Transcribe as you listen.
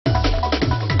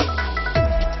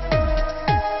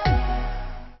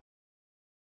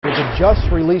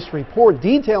just released report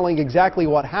detailing exactly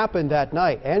what happened that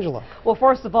night. Angela. Well,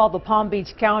 first of all, the Palm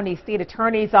Beach County State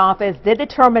Attorney's Office did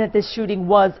determine that this shooting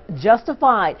was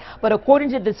justified. But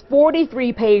according to this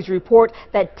 43-page report,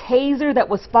 that taser that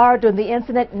was fired during the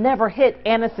incident never hit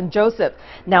Anesson Joseph.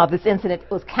 Now, this incident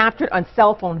was captured on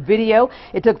cell phone video.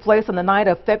 It took place on the night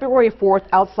of February 4th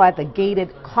outside the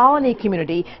gated Colony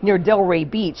community near Delray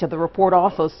Beach. The report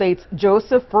also states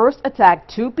Joseph first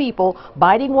attacked two people,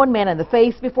 biting one man in the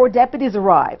face before deputies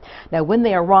arrived. Now, when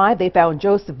they arrived, they found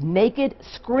Joseph naked,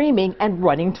 screaming, and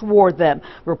running toward them.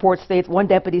 The report states one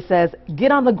deputy says,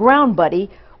 "Get on the ground, buddy.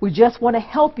 We just want to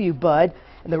help you, bud."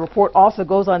 And the report also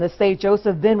goes on to say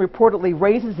Joseph then reportedly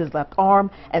raises his left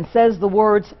arm and says the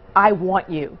words, "I want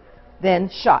you." Then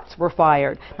shots were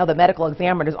fired. Now, the medical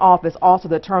examiner's office also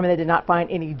determined they did not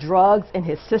find any drugs in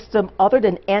his system other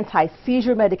than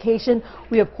anti-seizure medication.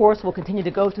 We, of course, will continue to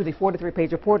go through the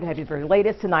 43-page report and have you the very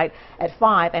latest tonight at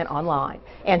 5 and online.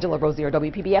 Angela Rozier,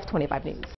 WPBF 25 News.